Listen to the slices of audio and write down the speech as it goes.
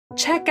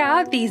Check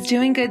out these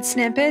Doing Good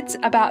snippets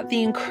about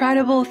the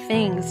incredible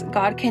things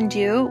God can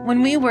do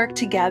when we work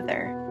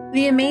together.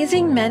 The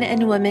amazing men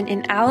and women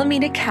in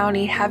Alameda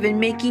County have been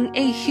making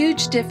a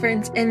huge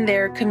difference in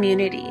their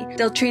community.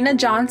 Deltrina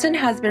Johnson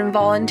has been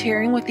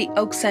volunteering with the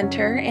Oak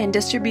Center and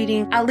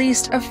distributing at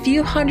least a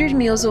few hundred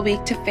meals a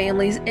week to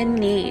families in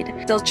need.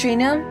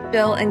 Deltrina,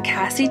 Bill, and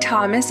Cassie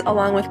Thomas,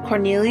 along with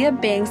Cornelia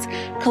Banks,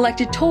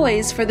 collected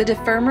toys for the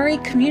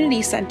Defirmary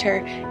Community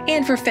Center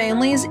and for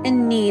families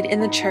in need in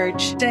the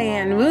church.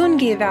 Diane Woon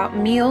gave out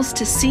meals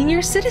to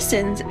senior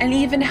citizens and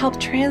even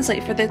helped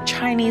translate for the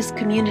Chinese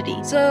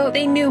community, so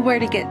they knew where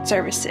to get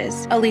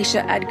services.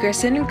 Alicia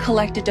Edgerson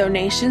collected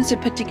donations to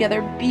put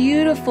together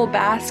beautiful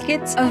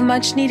baskets of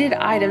much-needed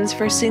items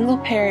for single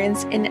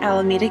parents in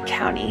Alameda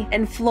County.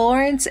 And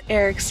Florence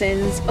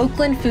Erickson's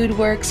Oakland Food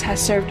Works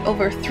has served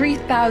over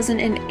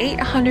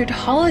 3,800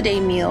 holiday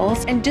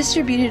meals and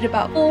distributed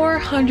about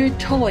 400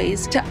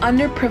 toys to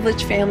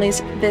underprivileged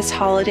families this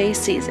holiday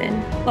season.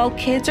 While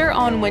kids are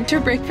on winter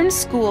break from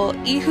school,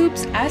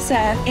 eHoops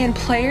SF and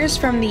players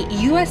from the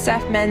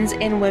USF men's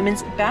and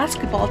women's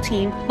basketball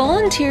team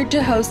volunteered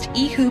to host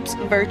eHoops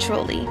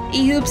virtually.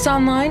 eHoops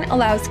Online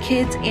allows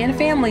kids and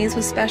families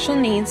with special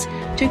needs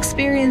to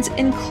experience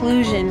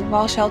inclusion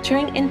while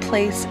sheltering in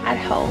place at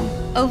home.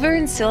 Over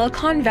in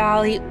Silicon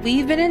Valley,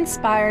 we've been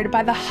inspired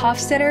by the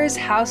Hofstadter's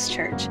House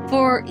Church.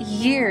 For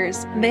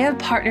years, they have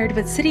partnered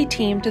with City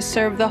Team to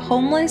serve the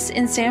homeless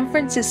in San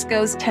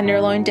Francisco's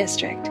Tenderloin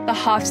District. The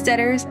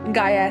Hofstadters,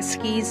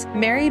 Gajewskis,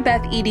 Mary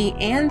Beth Edie,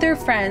 and their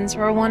friends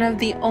were one of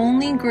the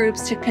only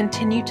groups to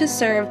continue to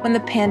serve when the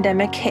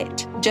pandemic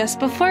hit. Just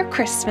before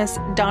Christmas,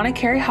 Donna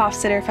Carey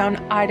Hofstadter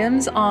found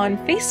items on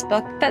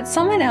Facebook that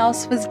someone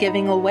else was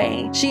giving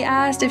away. She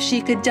asked if she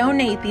could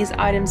donate these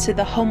items to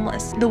the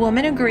homeless. The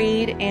woman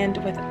agreed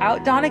and,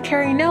 without Donna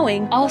Carey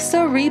knowing, also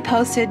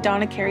reposted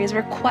Donna Carey's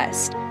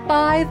request.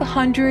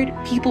 500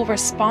 people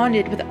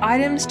responded with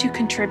items to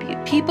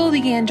contribute. People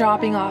began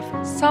dropping off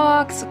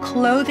socks,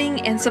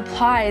 clothing, and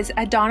supplies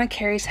at Donna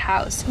Carey's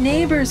house.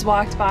 Neighbors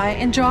walked by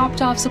and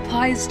dropped off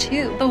supplies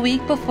too. The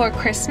week before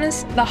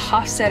Christmas, the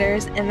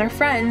Hofstadters and their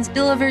friends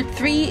delivered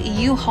 3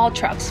 U-Haul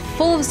trucks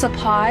full of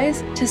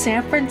supplies to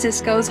San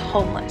Francisco's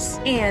homeless.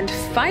 And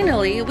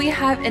finally, we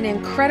have an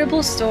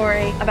incredible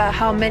story about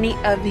how many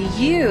of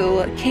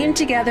you came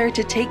together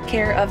to take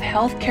care of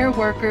healthcare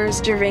workers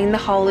during the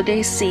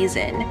holiday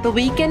season. The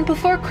weekend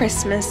before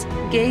Christmas,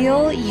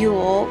 Gail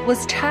Ewell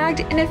was tagged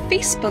in a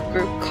Facebook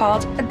group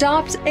called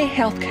Adopt a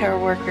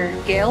Healthcare Worker.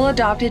 Gail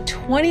adopted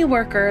 20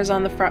 workers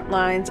on the front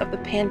lines of the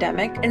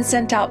pandemic and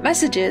sent out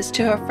messages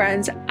to her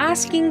friends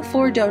asking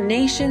for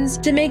donations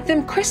to make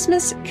them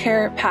Christmas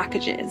care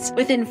packages.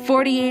 Within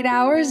 48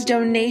 hours,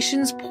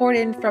 donations poured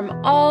in from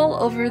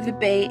all over the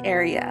Bay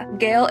Area.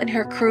 Gail and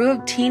her crew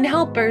of teen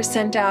helpers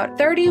sent out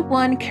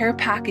 31 care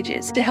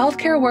packages to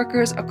healthcare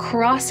workers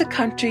across the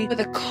country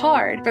with a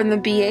card from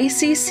the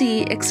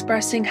BACC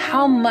expressing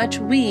how much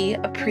we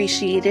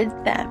appreciated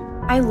them.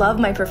 I love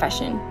my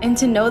profession, and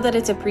to know that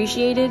it's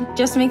appreciated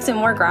just makes it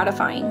more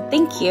gratifying.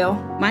 Thank you.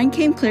 Mine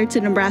came clear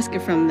to Nebraska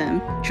from them.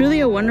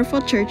 Truly a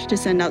wonderful church to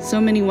send out so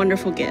many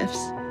wonderful gifts.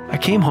 I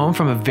came home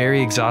from a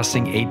very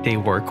exhausting 8-day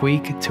work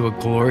week to a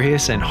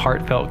glorious and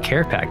heartfelt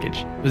care package.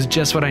 It was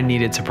just what I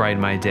needed to brighten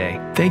my day.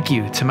 Thank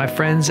you to my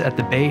friends at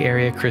the Bay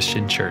Area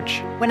Christian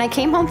Church. When I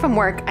came home from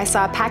work, I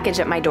saw a package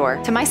at my door.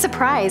 To my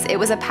surprise, it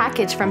was a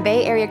package from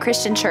Bay Area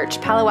Christian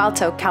Church, Palo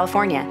Alto,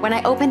 California. When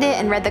I opened it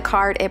and read the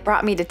card, it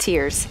brought me to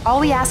tears. All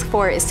we ask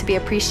for is to be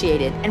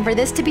appreciated, and for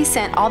this to be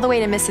sent all the way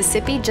to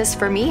Mississippi just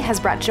for me has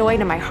brought joy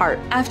to my heart.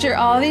 After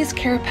all these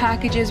care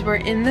packages were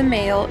in the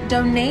mail,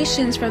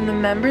 donations from the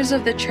members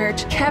of the church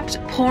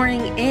kept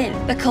pouring in.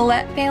 The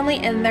Collette family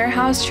and their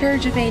house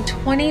church made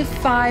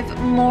 25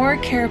 more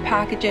care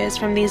packages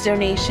from these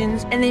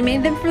donations, and they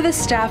made them for the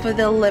staff of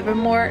the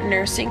Livermore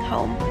nursing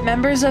home.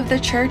 Members of the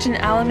church in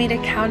Alameda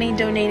County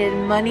donated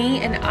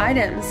money and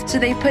items, so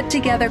they put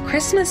together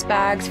Christmas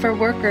bags for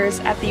workers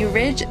at the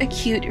Ridge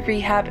Acute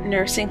Rehab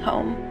nursing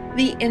home.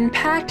 The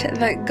impact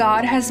that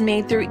God has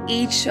made through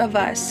each of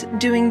us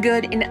doing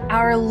good in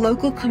our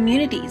local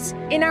communities,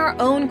 in our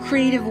own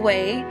creative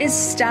way, is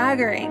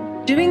staggering.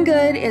 Doing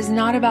good is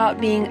not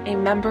about being a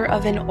member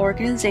of an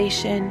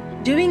organization.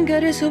 Doing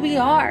good is who we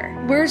are.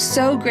 We're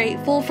so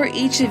grateful for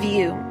each of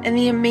you and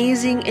the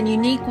amazing and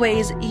unique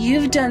ways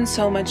you've done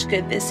so much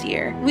good this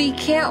year. We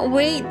can't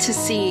wait to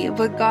see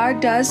what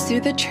God does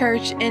through the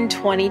church in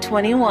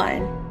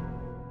 2021.